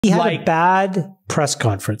He had a bad press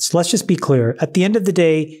conference. Let's just be clear. At the end of the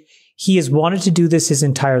day, he has wanted to do this his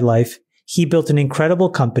entire life. He built an incredible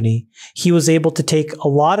company. He was able to take a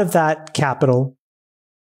lot of that capital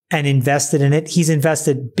and invested in it. He's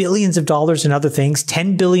invested billions of dollars in other things,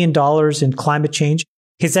 $10 billion in climate change.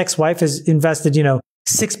 His ex-wife has invested,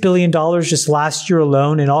 $6 billion just last year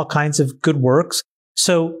alone in all kinds of good works.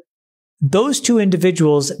 So those two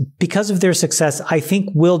individuals, because of their success, I think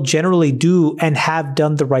will generally do and have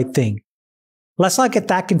done the right thing. Let's not get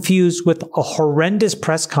that confused with a horrendous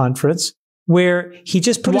press conference where he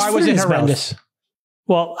just put his foot in his mouth.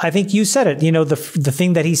 Well, I think you said it. The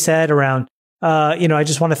thing that he said around, I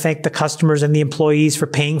just want to thank the customers and the employees for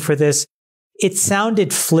paying for this. It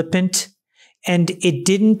sounded flippant, and it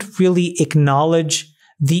didn't really acknowledge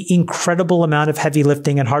the incredible amount of heavy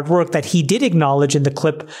lifting and hard work that he did acknowledge in the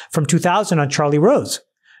clip from 2000 on Charlie Rose,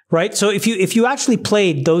 right? So if you actually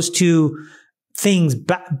played those two things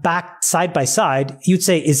back side by side, you'd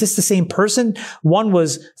say, is this the same person? One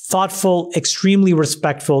was thoughtful, extremely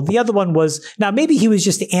respectful. The other one was, now maybe he was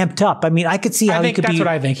just amped up. I mean, I could see how he could be. That's what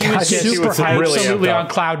I think. He was super hyped, absolutely on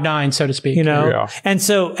cloud nine, so to speak. And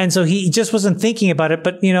so he just wasn't thinking about it.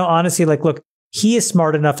 But, honestly, look, he is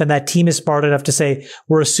smart enough and that team is smart enough to say,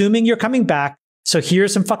 we're assuming you're coming back. So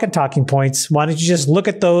here's some fucking talking points. Why don't you just look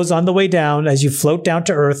at those on the way down as you float down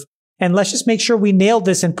to earth? And let's just make sure we nail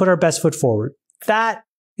this and put our best foot forward. That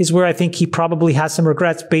is where I think he probably has some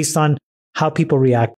regrets based on how people react.